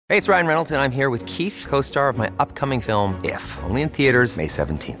Hey, it's Ryan Reynolds, and I'm here with Keith, co-star of my upcoming film, If, only in theaters May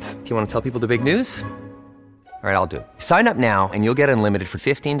 17th. Do you want to tell people the big news? All right, I'll do it. Sign up now and you'll get unlimited for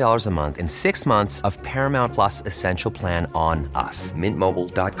 $15 a month and 6 months of Paramount Plus Essential Plan on us.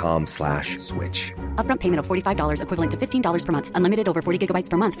 MintMobile.com/switch. Upfront payment of $45 equivalent to $15 per month. Unlimited over 40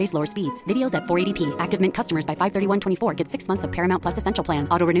 gigabytes per month. Face lower speeds. Videos at 480p. Active Mint customers by 531.24 get 6 months of Paramount Plus Essential Plan.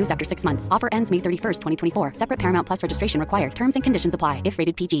 Auto renews after 6 months. Offer ends May 31st, 2024. Separate Paramount Plus registration required. Terms and conditions apply if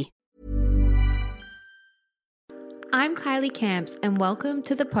rated PG. I'm Kylie Camps and welcome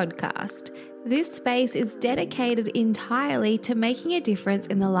to the podcast. This space is dedicated entirely to making a difference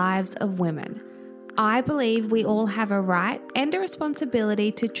in the lives of women. I believe we all have a right and a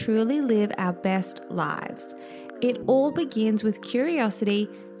responsibility to truly live our best lives. It all begins with curiosity,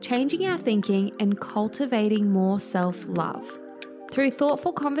 changing our thinking, and cultivating more self-love. Through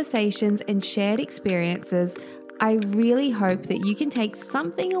thoughtful conversations and shared experiences, I really hope that you can take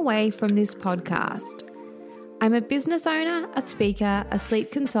something away from this podcast. I'm a business owner, a speaker, a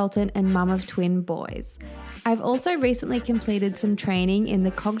sleep consultant, and mum of twin boys. I've also recently completed some training in the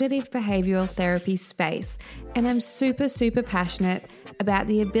cognitive behavioral therapy space, and I'm super passionate about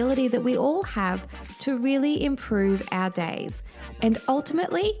the ability that we all have to really improve our days. And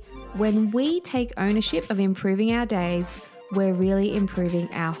ultimately, when we take ownership of improving our days, we're really improving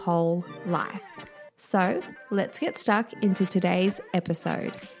our whole life. So let's get stuck into today's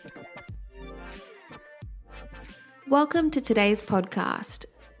episode. Welcome to today's podcast.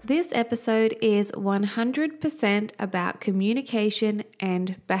 This episode is 100% about communication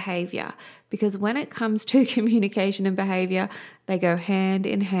and behavior, because when it comes to communication and behavior, they go hand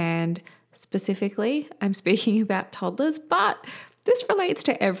in hand. Specifically, I'm speaking about toddlers, but this relates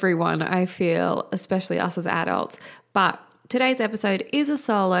to everyone, I feel, especially us as adults. But today's episode is a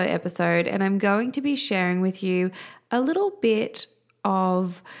solo episode, and I'm going to be sharing with you a little bit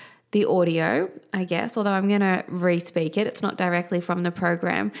of the audio, I guess, although I'm going to re-speak it. It's not directly from the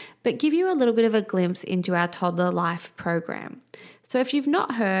program, but give you a little bit of a glimpse into our Toddler Life program. So if you've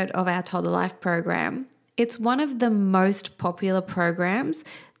not heard of our Toddler Life program, it's one of the most popular programs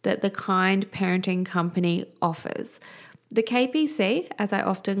that the Kind Parenting Company offers. The KPC, as I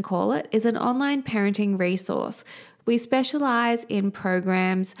often call it, is an online parenting resource. We specialize in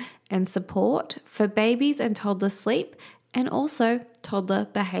programs and support for babies and toddler sleep and also toddler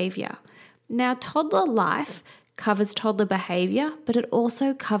behavior. Now, Toddler Life covers toddler behavior, but it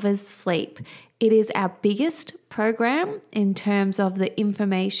also covers sleep. It is our biggest program in terms of the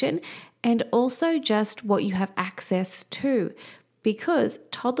information and also just what you have access to, because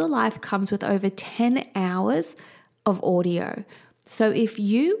Toddler Life comes with over 10 hours of audio. So if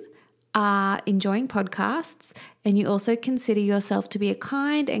you are enjoying podcasts and you also consider yourself to be a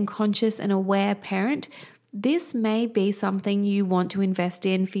kind and conscious and aware parent, this may be something you want to invest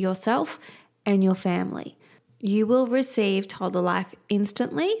in for yourself and your family. You will receive Toddler Life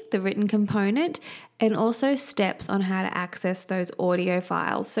instantly, the written component, and also steps on how to access those audio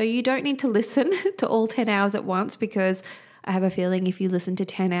files. So you don't need to listen to all 10 hours at once, because I have a feeling if you listen to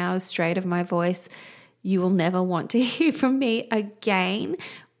 10 hours straight of my voice, you will never want to hear from me again.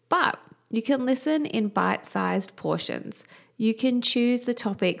 But you can listen in bite-sized portions. You can choose the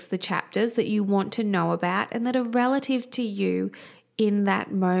topics, the chapters that you want to know about and that are relative to you in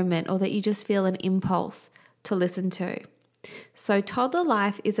that moment, or that you just feel an impulse to listen to. So Toddler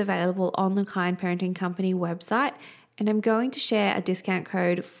Life is available on the Kind Parenting Company website, and I'm going to share a discount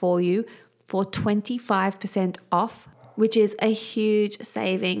code for you for 25% off, which is a huge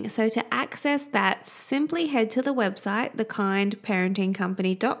saving. So to access that, simply head to the website,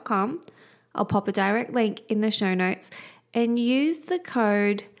 thekindparentingcompany.com. I'll pop a direct link in the show notes, and use the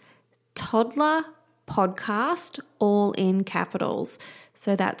code Toddler Podcast, all in capitals.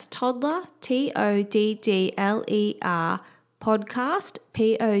 So that's Toddler, TODDLER, Podcast,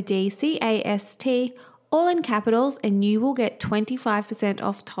 PODCAST, all in capitals, and you will get 25%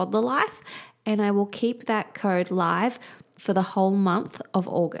 off Toddler Life, and I will keep that code live for the whole month of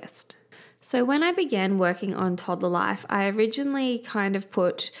August. So when I began working on Toddler Life, I originally kind of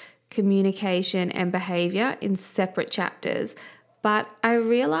put communication and behavior in separate chapters, but I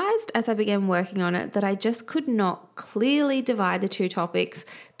realized as I began working on it that I just could not clearly divide the two topics,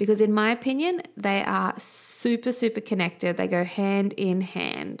 because in my opinion, they are super connected. They go hand in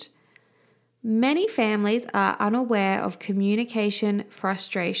hand. Many families are unaware of communication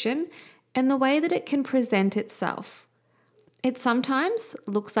frustration and the way that it can present itself. It sometimes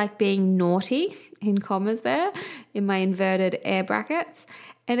looks like being naughty, in commas there, in my inverted air brackets,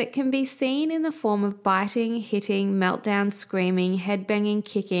 and it can be seen in the form of biting, hitting, meltdown, screaming, headbanging,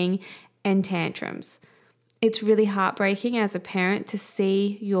 kicking, and tantrums. It's really heartbreaking as a parent to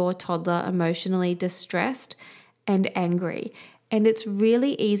see your toddler emotionally distressed and angry. And it's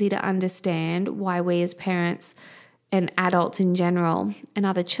really easy to understand why we as parents and adults in general and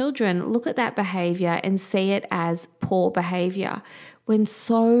other children look at that behavior and see it as poor behavior when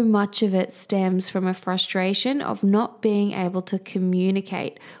so much of it stems from a frustration of not being able to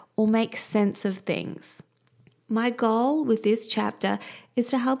communicate or make sense of things. My goal with this chapter is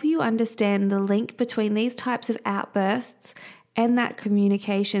to help you understand the link between these types of outbursts and that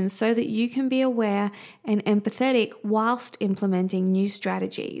communication so that you can be aware and empathetic whilst implementing new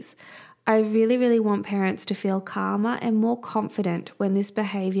strategies. I really, really want parents to feel calmer and more confident when this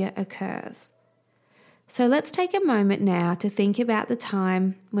behavior occurs. So let's take a moment now to think about the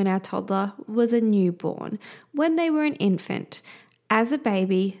time when our toddler was a newborn, when they were an infant. As a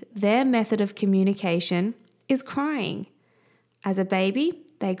baby, their method of communication is crying. As a baby,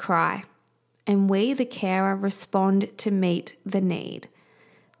 they cry, and we, the carer, respond to meet the need.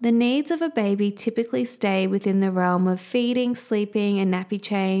 The needs of a baby typically stay within the realm of feeding, sleeping, and nappy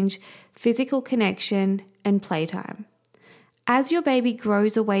change, physical connection, and playtime. As your baby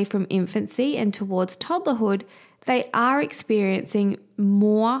grows away from infancy and towards toddlerhood, they are experiencing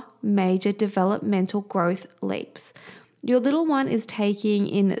more major developmental growth leaps. Your little one is taking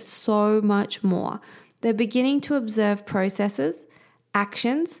in so much more. They're beginning to observe processes,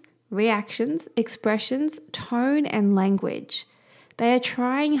 actions, reactions, expressions, tone, and language. They are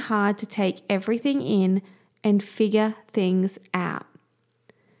trying hard to take everything in and figure things out.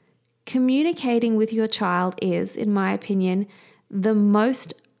 Communicating with your child is, in my opinion, the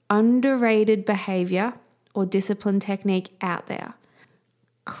most underrated behavior or discipline technique out there.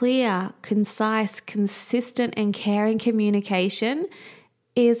 Clear, concise, consistent, and caring communication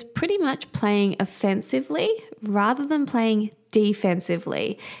is pretty much playing offensively rather than playing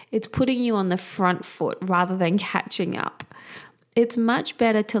defensively. It's putting you on the front foot rather than catching up. It's much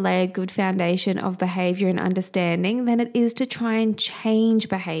better to lay a good foundation of behavior and understanding than it is to try and change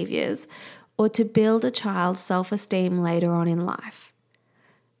behaviors or to build a child's self-esteem later on in life.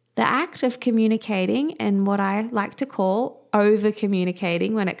 The act of communicating, and what I like to call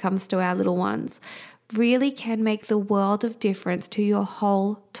over-communicating when it comes to our little ones, really can make the world of difference to your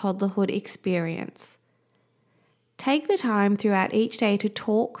whole toddlerhood experience. Take the time throughout each day to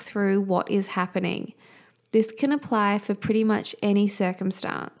talk through what is happening. This can apply for pretty much any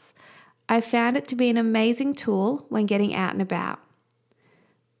circumstance. I found it to be an amazing tool when getting out and about.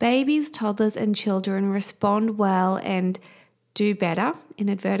 Babies, toddlers, and children respond well and do better, in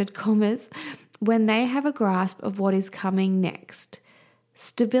inverted commas, when they have a grasp of what is coming next.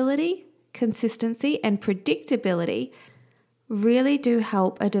 Stability, consistency, and predictability really do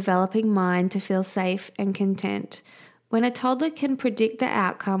help a developing mind to feel safe and content. When a toddler can predict the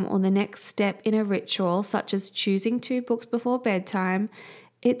outcome or the next step in a ritual, such as choosing 2 books before bedtime,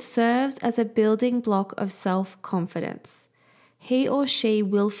 it serves as a building block of self-confidence. He or she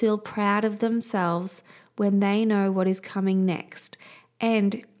will feel proud of themselves when they know what is coming next.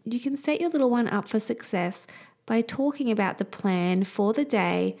 And you can set your little one up for success by talking about the plan for the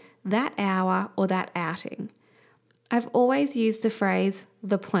day, that hour, or that outing. I've always used the phrase,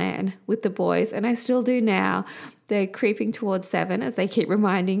 the plan, with the boys, and I still do now. They're creeping towards 7 as they keep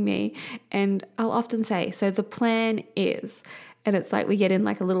reminding me, and I'll often say, so the plan is, and it's like we get in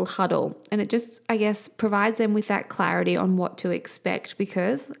like a little huddle, and it just, I guess, provides them with that clarity on what to expect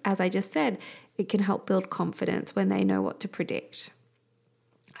because, as I just said, it can help build confidence when they know what to predict.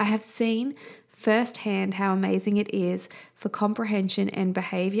 I have seen firsthand how amazing it is for comprehension and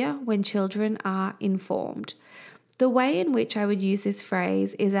behavior when children are informed. The way in which I would use this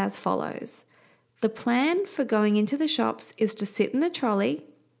phrase is as follows. The plan for going into the shops is to sit in the trolley,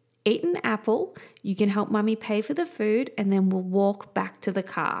 eat an apple, you can help mummy pay for the food, and then we'll walk back to the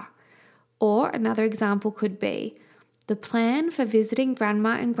car. Or another example could be, the plan for visiting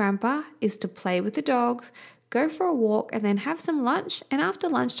grandma and grandpa is to play with the dogs, go for a walk, and then have some lunch, and after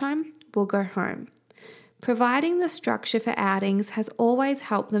lunchtime, we'll go home. Providing the structure for outings has always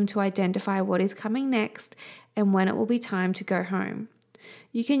helped them to identify what is coming next and when it will be time to go home.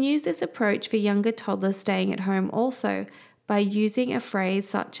 You can use this approach for younger toddlers staying at home also by using a phrase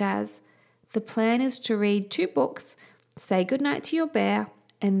such as, the plan is to read 2 books, say goodnight to your bear,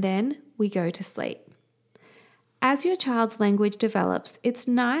 and then we go to sleep. As your child's language develops, it's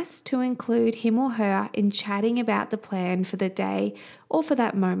nice to include him or her in chatting about the plan for the day or for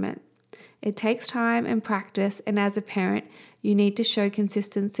that moment. It takes time and practice, and as a parent, you need to show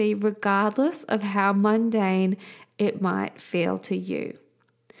consistency regardless of how mundane it might feel to you.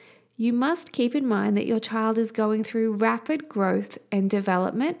 You must keep in mind that your child is going through rapid growth and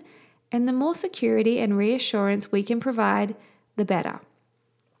development, And the more security and reassurance we can provide, the better.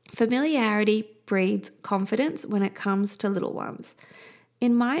 Familiarity breeds confidence when it comes to little ones.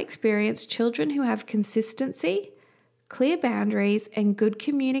 In my experience, children who have consistency, clear boundaries, and good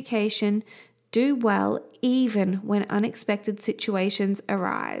communication do well even when unexpected situations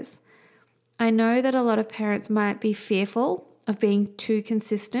arise. I know that a lot of parents might be fearful of being too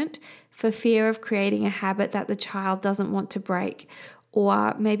consistent for fear of creating a habit that the child doesn't want to break,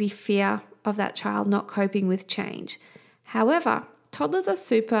 or maybe fear of that child not coping with change. However, toddlers are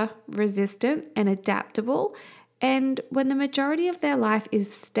super resistant and adaptable, and when the majority of their life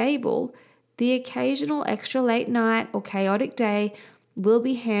is stable, the occasional extra late night or chaotic day will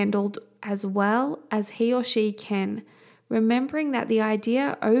be handled as well as he or she can, remembering that the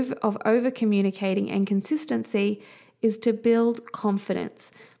idea of over-communicating and consistency is to build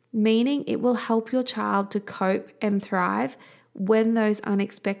confidence, meaning it will help your child to cope and thrive when those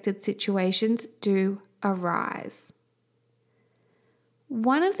unexpected situations do arise.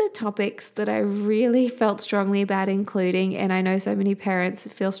 One of the topics that I really felt strongly about including, and I know so many parents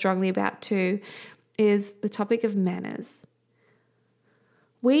feel strongly about too, is the topic of manners.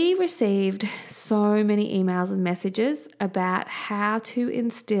 We received so many emails and messages about how to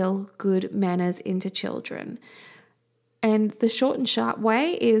instill good manners into children. And the short and sharp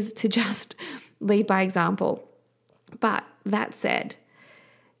way is to just lead by example. But that said,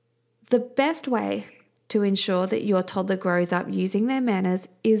 the best way to ensure that your toddler grows up using their manners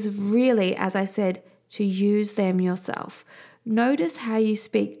is really, as I said, to use them yourself. Notice how you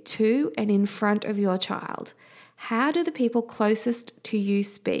speak to and in front of your child. How do the people closest to you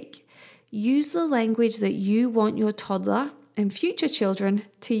speak? Use the language that you want your toddler and future children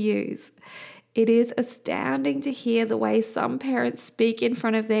to use. It is astounding to hear the way some parents speak in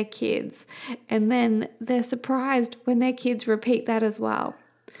front of their kids, and then they're surprised when their kids repeat that as well.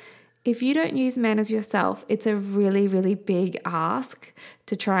 If you don't use manners yourself, it's a really, really big ask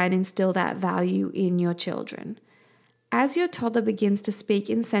to try and instill that value in your children. As your toddler begins to speak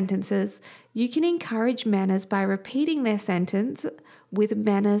in sentences, you can encourage manners by repeating their sentence with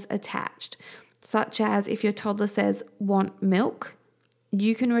manners attached, such as if your toddler says, "Want milk?"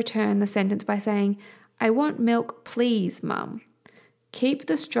 you can return the sentence by saying, "I want milk, please, Mum." Keep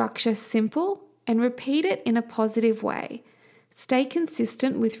the structure simple and repeat it in a positive way. Stay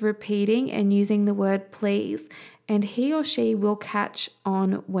consistent with repeating and using the word please, and he or she will catch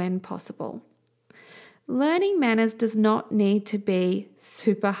on when possible. Learning manners does not need to be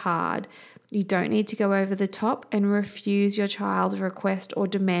super hard. You don't need to go over the top and refuse your child's request or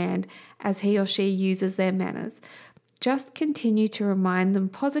demand as he or she uses their manners. Just continue to remind them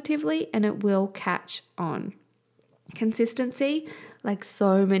positively and it will catch on. Consistency, like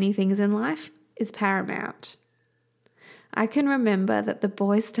so many things in life, is paramount. I can remember that the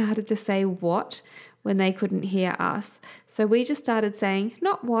boys started to say what when they couldn't hear us. So we just started saying,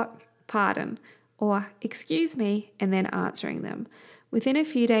 not what, pardon, or excuse me, and then answering them. Within a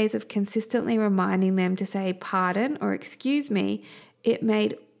few days of consistently reminding them to say pardon or excuse me, it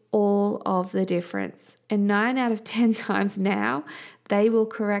made all of the difference. And 9 out of 10 times now, they will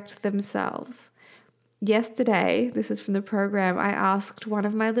correct themselves. Yesterday, this is from the program, I asked one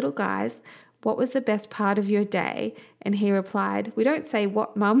of my little guys, "What was the best part of your day?" And he replied, "We don't say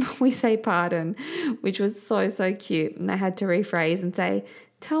what, Mum, we say pardon," which was so cute. And I had to rephrase and say,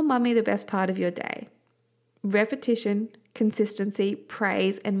 "Tell Mummy the best part of your day." Repetition, consistency,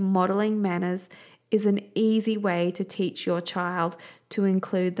 praise, and modeling manners is an easy way to teach your child to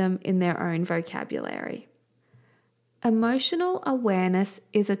include them in their own vocabulary. Emotional awareness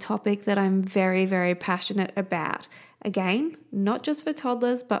is a topic that I'm very, very passionate about. Again, not just for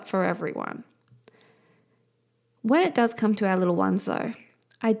toddlers, but for everyone. When it does come to our little ones though,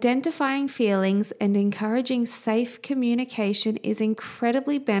 identifying feelings and encouraging safe communication is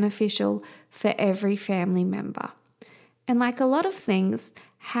incredibly beneficial for every family member. And like a lot of things,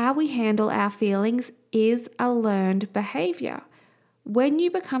 how we handle our feelings is a learned behavior. When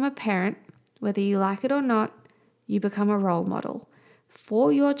you become a parent, whether you like it or not, you become a role model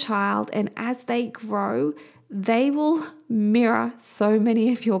for your child, and as they grow, they will mirror so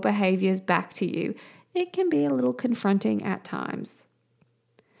many of your behaviors back to you. It can be a little confronting at times.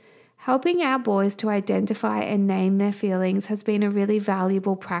 Helping our boys to identify and name their feelings has been a really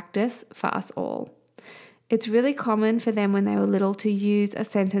valuable practice for us all. It's really common for them when they were little to use a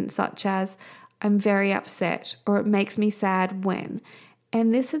sentence such as, "I'm very upset," or "it makes me sad when."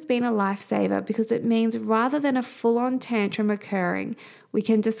 And this has been a lifesaver because it means rather than a full-on tantrum occurring, we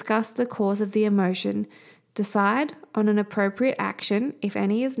can discuss the cause of the emotion, decide on an appropriate action, if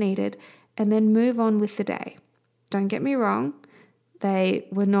any is needed, and then move on with the day. Don't get me wrong, They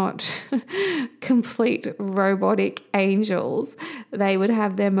were not complete robotic angels. They would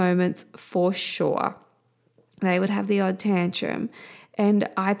have their moments for sure. They would have the odd tantrum. And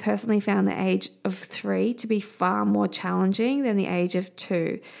I personally found the age of 3 to be far more challenging than the age of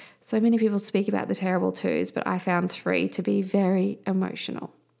 2. So many people speak about the terrible 2s, but I found 3 to be very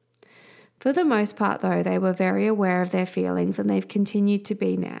emotional. For the most part, though, they were very aware of their feelings, and they've continued to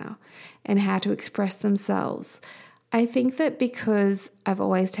be now, and how to express themselves. I think that because I've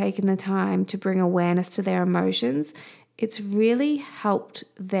always taken the time to bring awareness to their emotions, it's really helped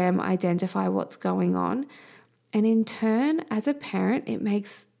them identify what's going on. And in turn, as a parent, it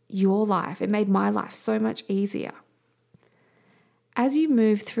makes it made my life so much easier. As you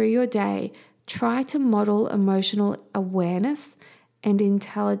move through your day, try to model emotional awareness and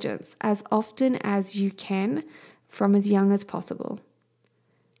intelligence as often as you can from as young as possible.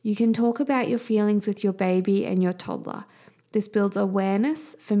 You can talk about your feelings with your baby and your toddler. This builds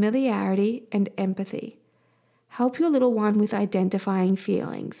awareness, familiarity, and empathy. Help your little one with identifying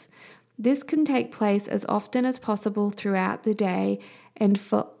feelings. This can take place as often as possible throughout the day and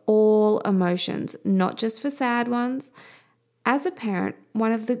for all emotions, not just for sad ones. As a parent,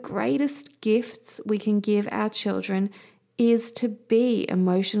 one of the greatest gifts we can give our children is to be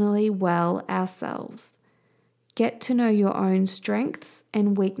emotionally well ourselves. Get to know your own strengths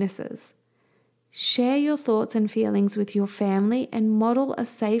and weaknesses. Share your thoughts and feelings with your family and model a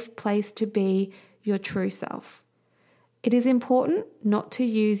safe place to be your true self. It is important not to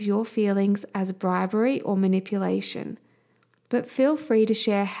use your feelings as bribery or manipulation, but feel free to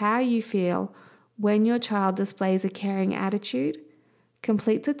share how you feel when your child displays a caring attitude,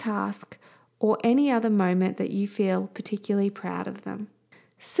 completes a task, or any other moment that you feel particularly proud of them.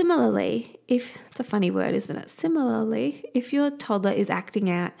 Similarly, it's a funny word, isn't it? Similarly, if your toddler is acting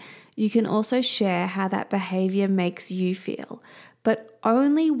out, you can also share how that behavior makes you feel, but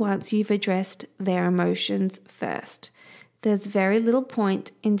only once you've addressed their emotions first. There's very little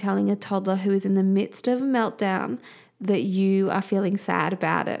point in telling a toddler who is in the midst of a meltdown that you are feeling sad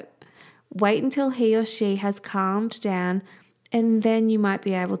about it. Wait until he or she has calmed down, and then you might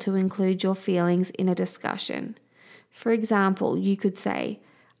be able to include your feelings in a discussion. For example, you could say,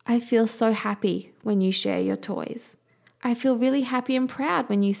 "I feel so happy when you share your toys. I feel really happy and proud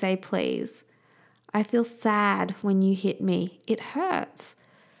when you say please. I feel sad when you hit me. It hurts."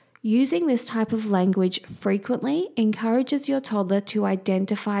 Using this type of language frequently encourages your toddler to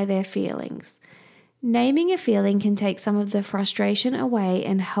identify their feelings. Naming a feeling can take some of the frustration away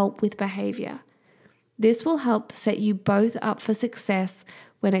and help with behavior. This will help to set you both up for success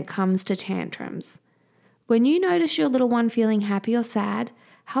when it comes to tantrums. When you notice your little one feeling happy or sad,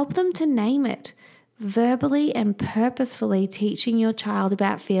 help them to name it. Verbally and purposefully teaching your child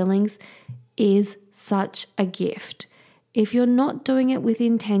about feelings is such a gift. If you're not doing it with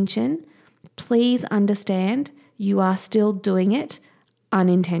intention, please understand you are still doing it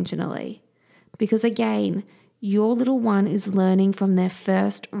unintentionally. Because again, your little one is learning from their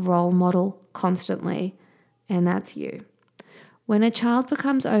first role model constantly, and that's you. When a child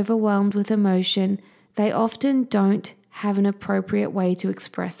becomes overwhelmed with emotion, they often don't have an appropriate way to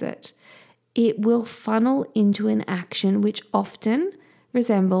express it. It will funnel into an action which often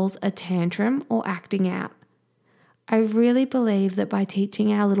resembles a tantrum or acting out. I really believe that by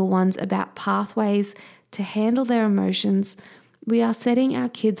teaching our little ones about pathways to handle their emotions, we are setting our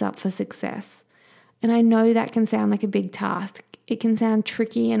kids up for success. And I know that can sound like a big task. It can sound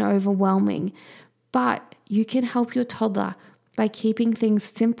tricky and overwhelming, but you can help your toddler by keeping things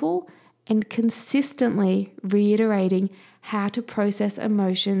simple and consistently reiterating how to process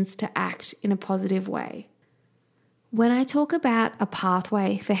emotions to act in a positive way. When I talk about a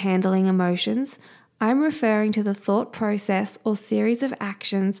pathway for handling emotions, I'm referring to the thought process or series of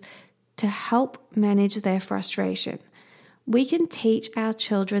actions to help manage their frustration. We can teach our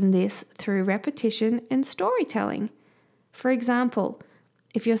children this through repetition and storytelling. For example,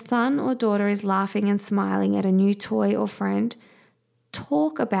 if your son or daughter is laughing and smiling at a new toy or friend,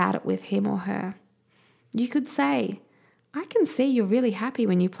 talk about it with him or her. You could say, "I can see you're really happy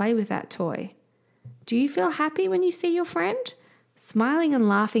when you play with that toy. Do you feel happy when you see your friend? Smiling and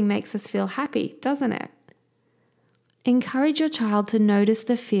laughing makes us feel happy, doesn't it?" Encourage your child to notice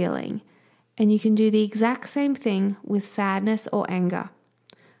the feeling, and you can do the exact same thing with sadness or anger.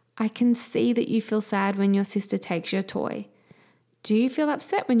 "I can see that you feel sad when your sister takes your toy. Do you feel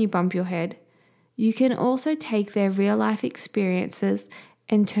upset when you bump your head?" You can also take their real-life experiences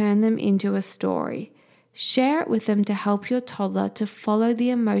and turn them into a story. Share it with them to help your toddler to follow the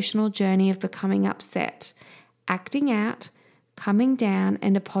emotional journey of becoming upset, acting out, coming down,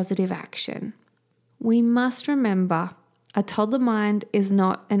 and a positive action. We must remember A toddler mind is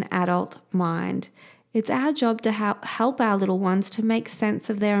not an adult mind. It's our job to help our little ones to make sense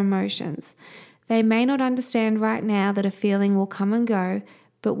of their emotions. They may not understand right now that a feeling will come and go,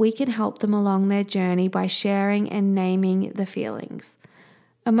 but we can help them along their journey by sharing and naming the feelings.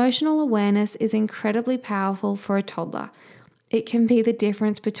 Emotional awareness is incredibly powerful for a toddler. It can be the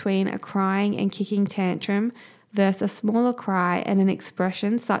difference between a crying and kicking tantrum versus a smaller cry and an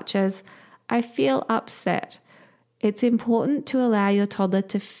expression such as, "I feel upset." It's important to allow your toddler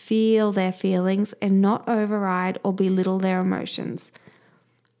to feel their feelings and not override or belittle their emotions.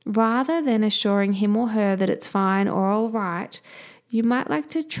 Rather than assuring him or her that it's fine or all right, you might like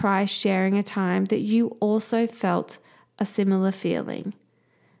to try sharing a time that you also felt a similar feeling.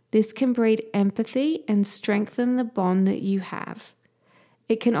 This can breed empathy and strengthen the bond that you have.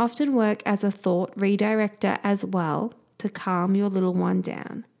 It can often work as a thought redirector as well to calm your little one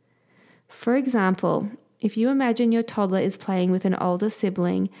down. For example, if you imagine your toddler is playing with an older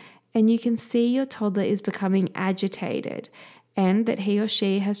sibling and you can see your toddler is becoming agitated and that he or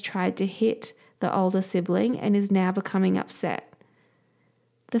she has tried to hit the older sibling and is now becoming upset,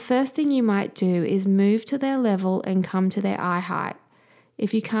 the first thing you might do is move to their level and come to their eye height.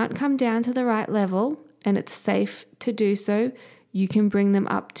 If you can't come down to the right level and it's safe to do so, you can bring them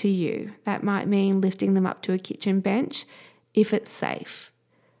up to you. That might mean lifting them up to a kitchen bench if it's safe.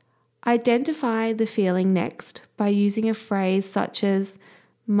 Identify the feeling next by using a phrase such as,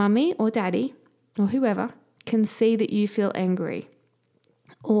 "Mummy or Daddy," or whoever, "can see that you feel angry."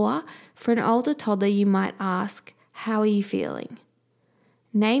 Or for an older toddler, you might ask, "How are you feeling?"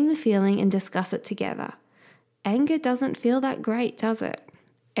 Name the feeling and discuss it together. Anger doesn't feel that great, does it?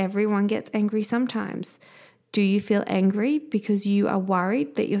 Everyone gets angry sometimes. Do you feel angry because you are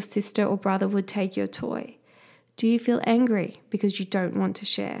worried that your sister or brother would take your toy? Do you feel angry because you don't want to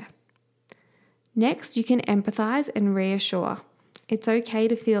share? Next, you can empathize and reassure. It's okay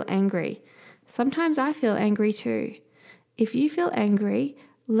to feel angry. Sometimes I feel angry too. If you feel angry,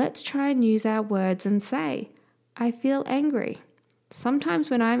 let's try and use our words and say, "I feel angry." Sometimes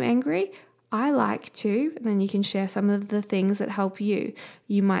when I'm angry, I like to, and then you can share some of the things that help you.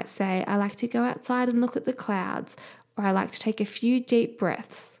 You might say, "I like to go outside and look at the clouds," or "I like to take a few deep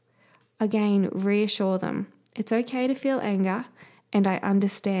breaths." Again, reassure them. It's okay to feel anger, and I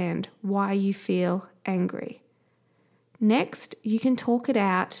understand why you feel angry. Next, you can talk it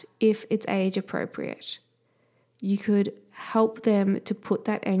out if it's age appropriate. You could help them to put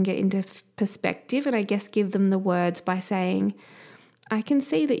that anger into perspective and I guess give them the words by saying, "I can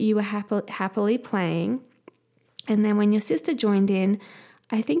see that you were happily playing, and then when your sister joined in,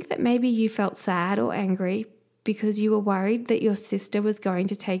 I think that maybe you felt sad or angry because you were worried that your sister was going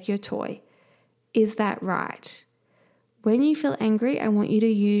to take your toy. Is that right? When you feel angry, I want you to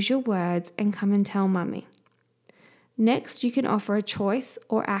use your words and come and tell Mummy." Next, you can offer a choice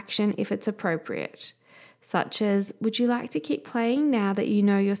or action if it's appropriate, such as, "Would you like to keep playing now that you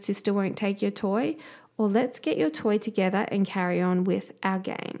know your sister won't take your toy? Or let's get your toy together and carry on with our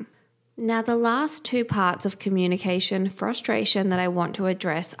game." Now, the last two parts of communication frustration that I want to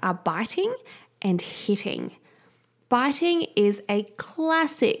address are biting and hitting. Biting is a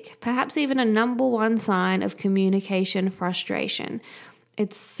classic, perhaps even a number one sign of communication frustration.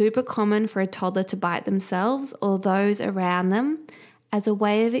 It's super common for a toddler to bite themselves or those around them as a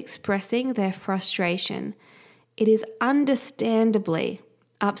way of expressing their frustration. It is understandably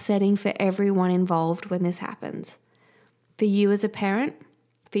upsetting for everyone involved when this happens. For you as a parent,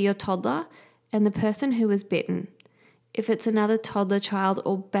 for your toddler, and the person who was bitten. If it's another toddler, child,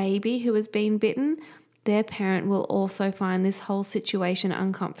 or baby who has been bitten, their parent will also find this whole situation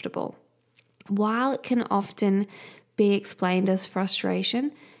uncomfortable. While it can often be explained as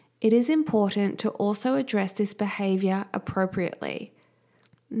frustration, it is important to also address this behavior appropriately.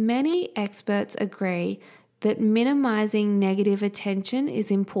 Many experts agree that minimizing negative attention is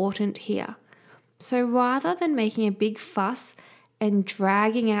important here. So rather than making a big fuss and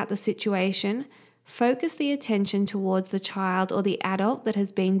dragging out the situation, focus the attention towards the child or the adult that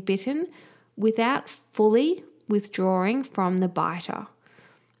has been bitten without fully withdrawing from the biter.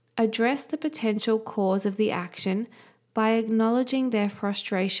 Address the potential cause of the action by acknowledging their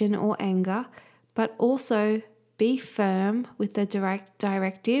frustration or anger, but also be firm with the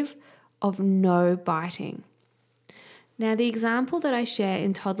directive of no biting. Now, the example that I share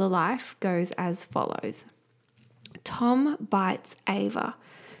in toddler life goes as follows. Tom bites Ava.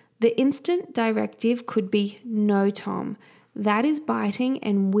 The instant directive could be no, Tom. That is biting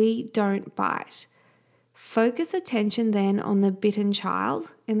and we don't bite. Focus attention then on the bitten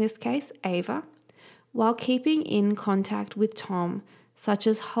child, in this case Ava, while keeping in contact with Tom, such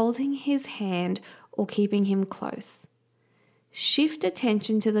as holding his hand or keeping him close. Shift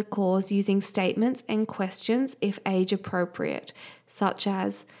attention to the cause using statements and questions if age appropriate, such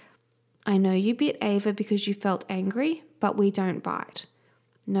as, I know you bit Ava because you felt angry, but we don't bite.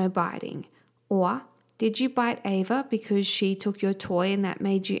 No biting. Or, did you bite Ava because she took your toy and that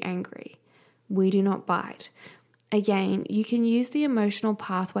made you angry? We do not bite. Again, you can use the emotional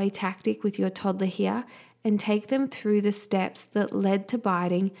pathway tactic with your toddler here and take them through the steps that led to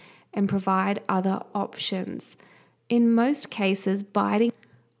biting and provide other options. In most cases, biting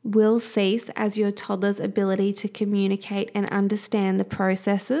will cease as your toddler's ability to communicate and understand the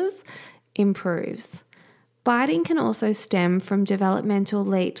processes improves. Biting can also stem from developmental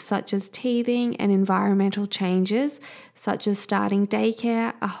leaps such as teething and environmental changes, such as starting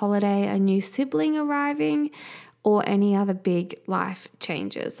daycare, a holiday, a new sibling arriving, or any other big life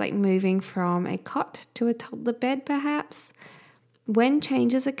changes, like moving from a cot to a toddler bed perhaps. When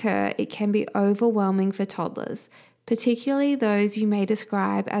changes occur, it can be overwhelming for toddlers, particularly those you may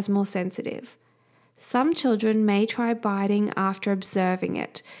describe as more sensitive. Some children may try biting after observing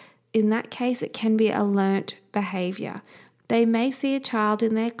it. In that case, it can be a learnt behavior. They may see a child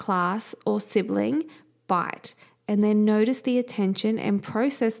in their class or sibling bite and then notice the attention and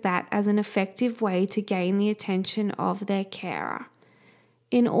process that as an effective way to gain the attention of their carer.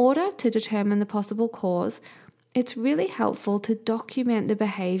 In order to determine the possible cause, it's really helpful to document the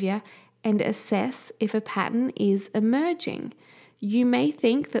behavior and assess if a pattern is emerging. You may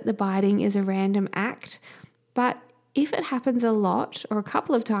think that the biting is a random act, but if it happens a lot or a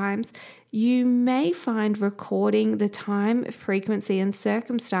couple of times, you may find recording the time, frequency, and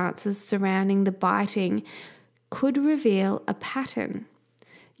circumstances surrounding the biting could reveal a pattern.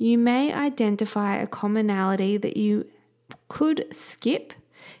 You may identify a commonality that you could skip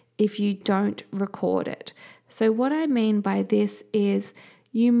if you don't record it. So what I mean by this is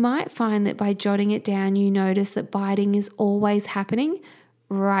you might find that by jotting it down, you notice that biting is always happening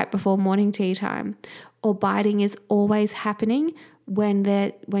right before morning tea time, or biting is always happening when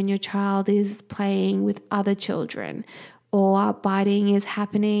your child is playing with other children, or biting is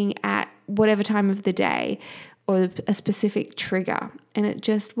happening at whatever time of the day or a specific trigger, and it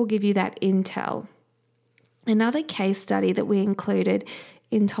just will give you that intel. Another case study that we included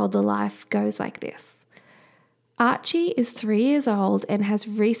in Toddler Life goes like this. Archie is 3 years old and has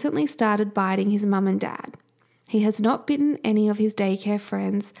recently started biting his mum and dad. He has not bitten any of his daycare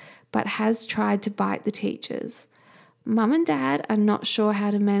friends, but has tried to bite the teachers. Mum and Dad are not sure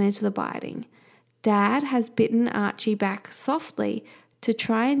how to manage the biting. Dad has bitten Archie back softly to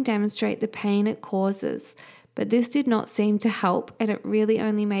try and demonstrate the pain it causes, but this did not seem to help and it really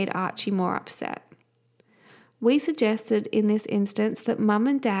only made Archie more upset. We suggested in this instance that Mum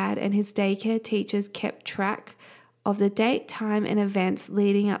and Dad and his daycare teachers kept track of the date, time, and events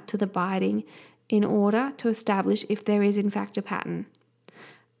leading up to the biting in order to establish if there is in fact a pattern.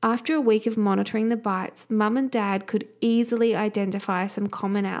 After a week of monitoring the bites, Mum and Dad could easily identify some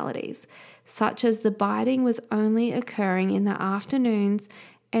commonalities, such as the biting was only occurring in the afternoons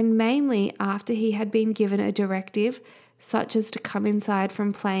and mainly after he had been given a directive, such as to come inside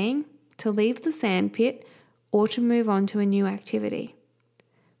from playing, to leave the sandpit, or to move on to a new activity.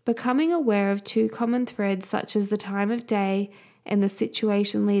 Becoming aware of 2 common threads, such as the time of day and the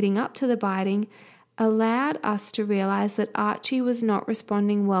situation leading up to the biting, allowed us to realize that Archie was not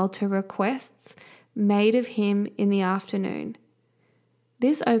responding well to requests made of him in the afternoon.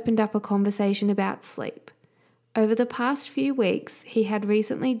 This opened up a conversation about sleep. Over the past few weeks, he had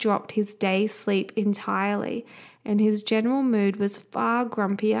recently dropped his day sleep entirely, and his general mood was far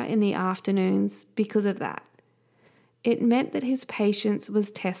grumpier in the afternoons because of that. It meant that his patience was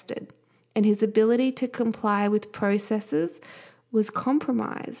tested, and his ability to comply with processes was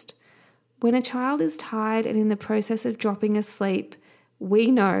compromised. When a child is tired and in the process of dropping asleep, we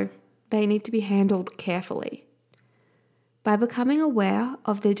know they need to be handled carefully. By becoming aware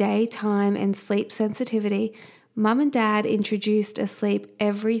of the day, time, and sleep sensitivity, Mum and Dad introduced a sleep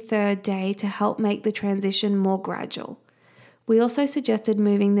every 3rd day to help make the transition more gradual. We also suggested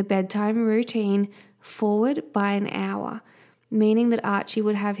moving the bedtime routine forward by an hour, meaning that Archie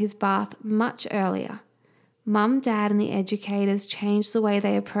would have his bath much earlier. Mum, Dad, and the educators changed the way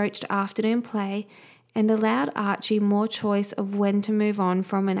they approached afternoon play and allowed Archie more choice of when to move on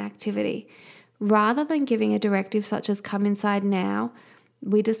from an activity. Rather than giving a directive such as come inside now,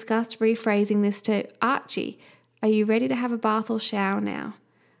 we discussed rephrasing this to Archie, are you ready to have a bath or shower now?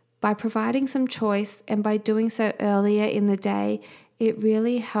 By providing some choice and by doing so earlier in the day, it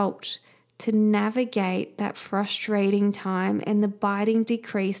really helped to navigate that frustrating time, and the biting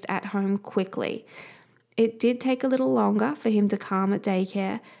decreased at home quickly. It did take a little longer for him to calm at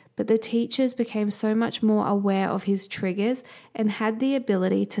daycare, but the teachers became so much more aware of his triggers and had the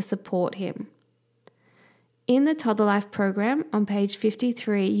ability to support him. In the Toddler Life program on page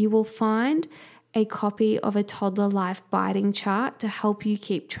 53, you will find a copy of a Toddler Life biting chart to help you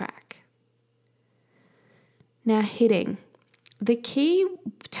keep track. Now, hitting. The key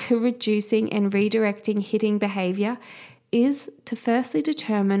to reducing and redirecting hitting behavior is to firstly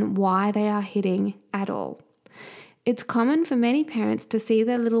determine why they are hitting at all. It's common for many parents to see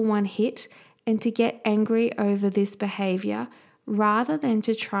their little one hit and to get angry over this behavior rather than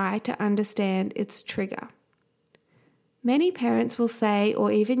to try to understand its trigger. Many parents will say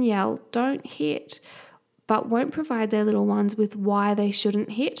or even yell, "Don't hit," but won't provide their little ones with why they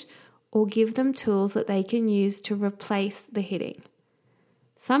shouldn't hit or give them tools that they can use to replace the hitting.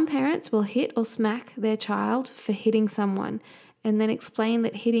 Some parents will hit or smack their child for hitting someone and then explain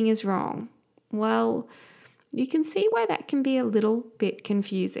that hitting is wrong. Well, you can see why that can be a little bit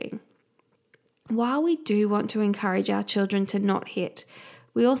confusing. While we do want to encourage our children to not hit,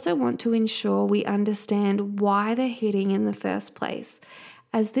 we also want to ensure we understand why they're hitting in the first place,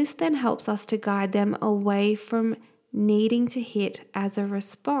 as this then helps us to guide them away from needing to hit as a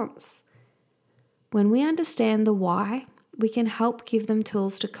response. When we understand the why, we can help give them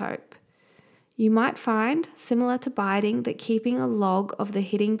tools to cope. You might find, similar to biting, that keeping a log of the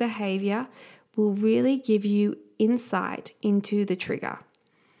hitting behavior will really give you insight into the trigger.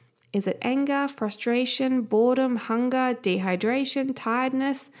 Is it anger, frustration, boredom, hunger, dehydration,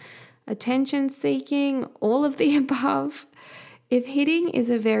 tiredness, attention seeking, all of the above? If hitting is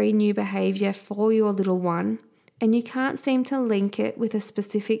a very new behavior for your little one and you can't seem to link it with a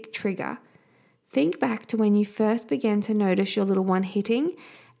specific trigger, think back to when you first began to notice your little one hitting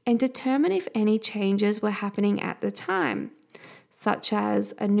and determine if any changes were happening at the time, such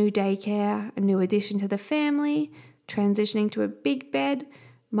as a new daycare, a new addition to the family, transitioning to a big bed,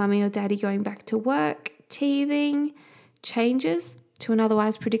 mummy or daddy going back to work, teething, changes to an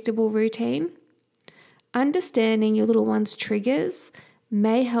otherwise predictable routine. Understanding your little one's triggers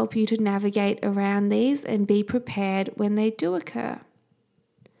may help you to navigate around these and be prepared when they do occur.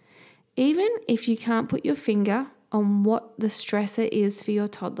 Even if you can't put your finger on what the stressor is for your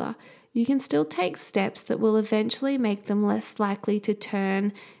toddler, you can still take steps that will eventually make them less likely to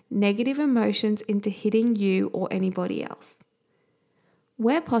turn negative emotions into hitting you or anybody else.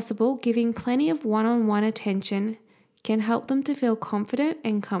 Where possible, giving plenty of one-on-one attention can help them to feel confident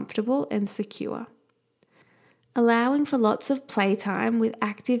and comfortable and secure. Allowing for lots of playtime with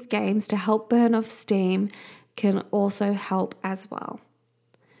active games to help burn off steam can also help as well.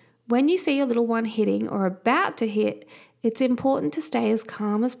 When you see your little one hitting or about to hit, it's important to stay as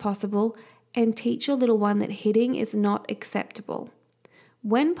calm as possible and teach your little one that hitting is not acceptable.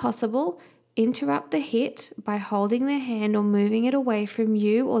 When possible, interrupt the hit by holding their hand or moving it away from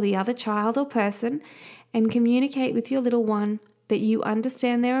you or the other child or person, and communicate with your little one that you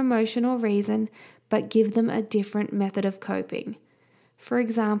understand their emotion or reason, but give them a different method of coping. For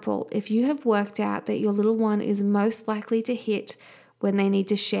example, if you have worked out that your little one is most likely to hit when they need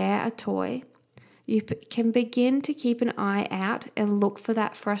to share a toy, you can begin to keep an eye out and look for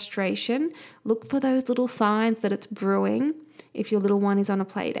that frustration. Look for those little signs that it's brewing if your little one is on a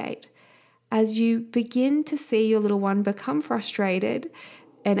play date. As you begin to see your little one become frustrated,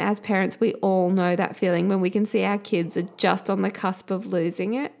 and as parents, we all know that feeling when we can see our kids are just on the cusp of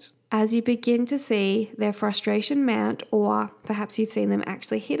losing it. As you begin to see their frustration mount, or perhaps you've seen them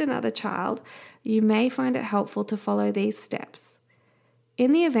actually hit another child, you may find it helpful to follow these steps.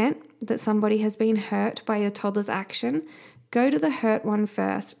 In the event that somebody has been hurt by your toddler's action, go to the hurt one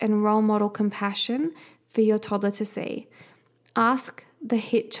first and role model compassion for your toddler to see. Ask the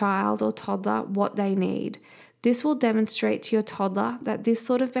hit child or toddler what they need. This will demonstrate to your toddler that this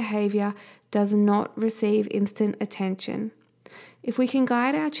sort of behavior does not receive instant attention. If we can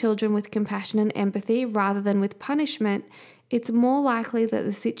guide our children with compassion and empathy rather than with punishment, it's more likely that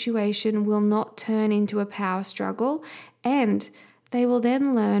the situation will not turn into a power struggle, and they will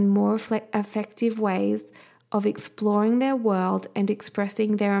then learn more effective ways of exploring their world and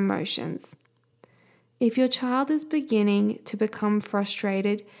expressing their emotions. If your child is beginning to become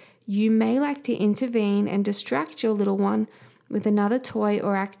frustrated, you may like to intervene and distract your little one with another toy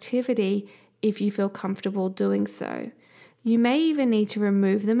or activity if you feel comfortable doing so. You may even need to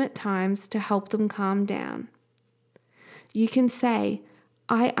remove them at times to help them calm down. You can say,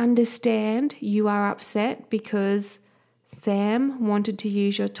 "I understand you are upset because Sam wanted to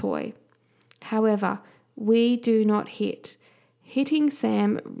use your toy. However, we do not hit. Hitting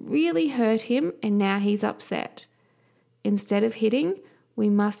Sam really hurt him and now he's upset. Instead of hitting, we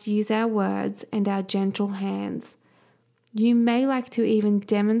must use our words and our gentle hands. You may like to even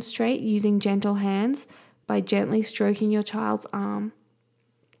demonstrate using gentle hands by gently stroking your child's arm.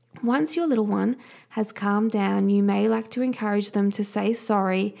 Once your little one has calmed down, you may like to encourage them to say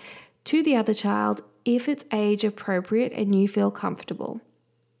sorry to the other child if it's age appropriate and you feel comfortable.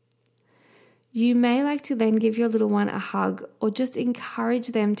 You may like to then give your little one a hug or just encourage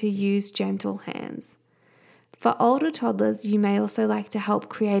them to use gentle hands. For older toddlers, you may also like to help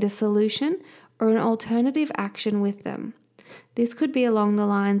create a solution or an alternative action with them. This could be along the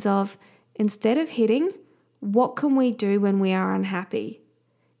lines of, instead of hitting, what can we do when we are unhappy?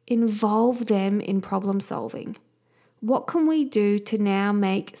 Involve them in problem solving. What can we do to now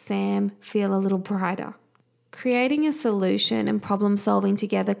make Sam feel a little brighter? Creating a solution and problem solving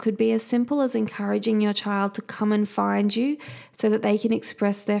together could be as simple as encouraging your child to come and find you so that they can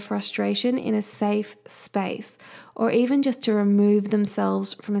express their frustration in a safe space, or even just to remove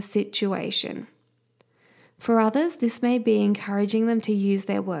themselves from a situation. For others, this may be encouraging them to use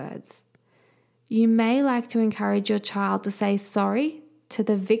their words. You may like to encourage your child to say sorry to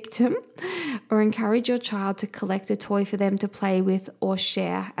the victim, or encourage your child to collect a toy for them to play with or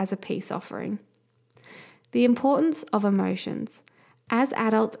share as a peace offering. The importance of emotions. As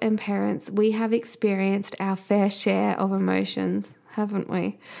adults and parents, we have experienced our fair share of emotions, haven't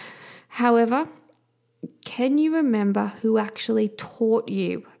we? However, can you remember who actually taught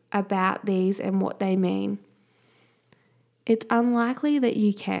you about these and what they mean? It's unlikely that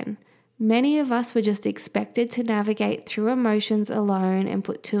you can. Many of us were just expected to navigate through emotions alone and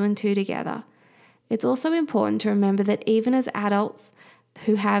put two and two together. It's also important to remember that even as adults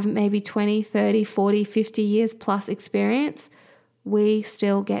who have maybe 20, 30, 40, 50 years plus experience, we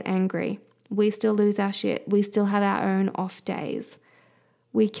still get angry. We still lose our shit. We still have our own off days.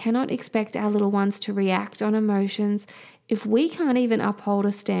 We cannot expect our little ones to react on emotions if we can't even uphold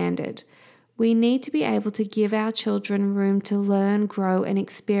a standard. We need to be able to give our children room to learn, grow, and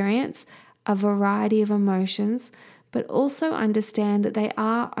experience a variety of emotions, but also understand that they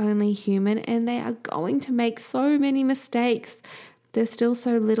are only human and they are going to make so many mistakes. They're still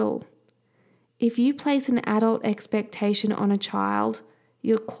so little. If you place an adult expectation on a child,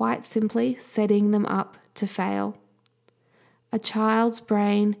 you're quite simply setting them up to fail. A child's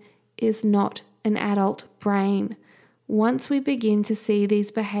brain is not an adult brain. Once we begin to see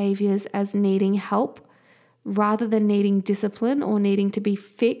these behaviors as needing help, rather than needing discipline or needing to be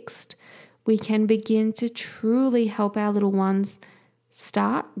fixed, we can begin to truly help our little ones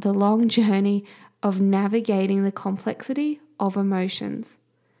start the long journey of navigating the complexity of emotions.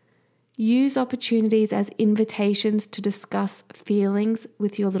 Use opportunities as invitations to discuss feelings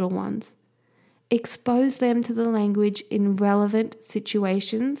with your little ones. Expose them to the language in relevant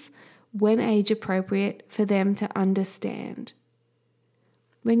situations when age appropriate for them to understand.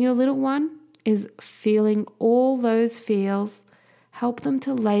 When your little one is feeling all those feels, help them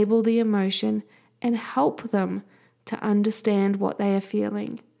to label the emotion and help them to understand what they are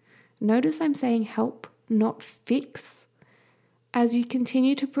feeling. Notice I'm saying help, not fix. As you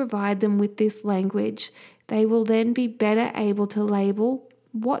continue to provide them with this language, they will then be better able to label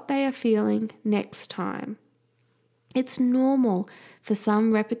what they are feeling next time. It's normal for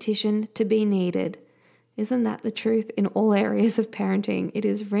some repetition to be needed. Isn't that the truth in all areas of parenting? It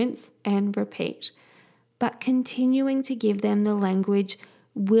is rinse and repeat. But continuing to give them the language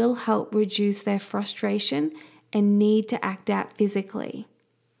will help reduce their frustration and need to act out physically.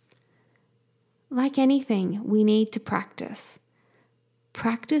 Like anything, we need to practice.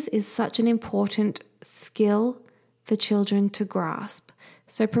 Practice is such an important skill for children to grasp.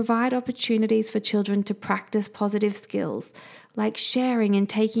 So provide opportunities for children to practice positive skills like sharing and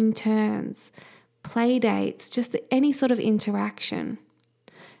taking turns, play dates, just any sort of interaction.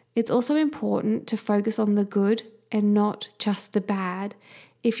 It's also important to focus on the good and not just the bad.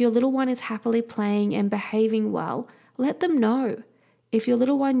 If your little one is happily playing and behaving well, let them know. If your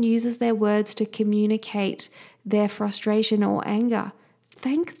little one uses their words to communicate their frustration or anger,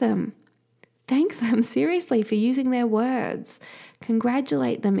 thank them. Thank them seriously for using their words.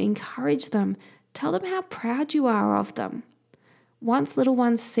 Congratulate them, encourage them, tell them how proud you are of them. Once little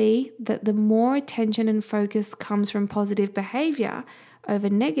ones see that the more attention and focus comes from positive behavior over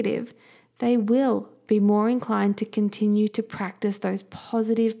negative, they will be more inclined to continue to practice those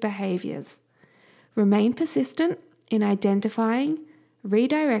positive behaviors. Remain persistent in identifying,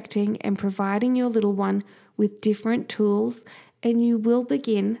 redirecting, and providing your little one with different tools, and you will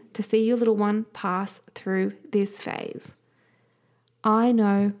begin to see your little one pass through this phase. I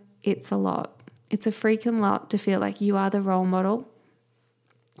know it's a lot. It's a freaking lot to feel like you are the role model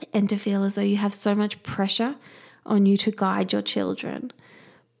and to feel as though you have so much pressure on you to guide your children.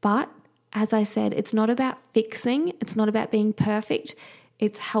 But As I said, it's not about fixing, it's not about being perfect,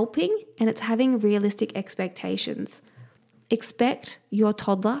 it's helping and it's having realistic expectations. Expect your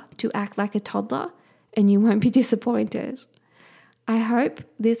toddler to act like a toddler and you won't be disappointed. I hope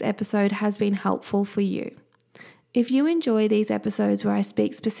this episode has been helpful for you. If you enjoy these episodes where I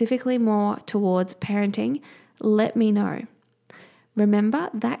speak specifically more towards parenting, let me know. Remember,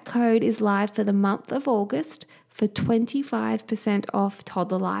 that code is live for the month of August for 25% off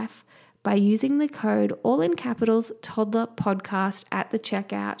Toddler Life by using the code, all in capitals, Toddler Podcast at the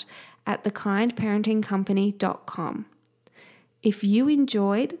checkout at thekindparentingcompany.com. If you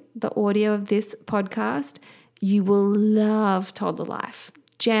enjoyed the audio of this podcast, you will love Toddler Life,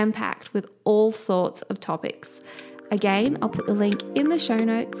 jam-packed with all sorts of topics. Again, I'll put the link in the show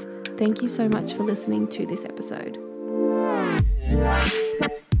notes. Thank you so much for listening to this episode.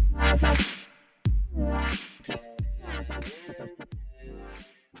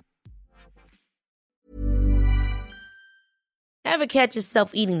 Ever catch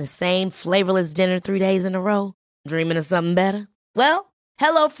yourself eating the same flavorless dinner 3 days in a row? Dreaming of something better? Well,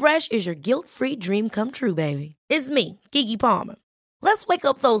 HelloFresh is your guilt-free dream come true, baby. It's me, Keke Palmer. Let's wake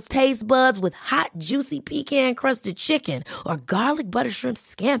up those taste buds with hot, juicy pecan-crusted chicken or garlic butter shrimp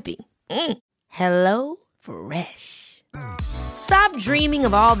scampi. Hello Fresh. Stop dreaming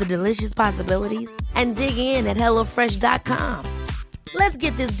of all the delicious possibilities and dig in at HelloFresh.com. Let's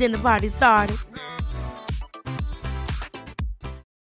get this dinner party started.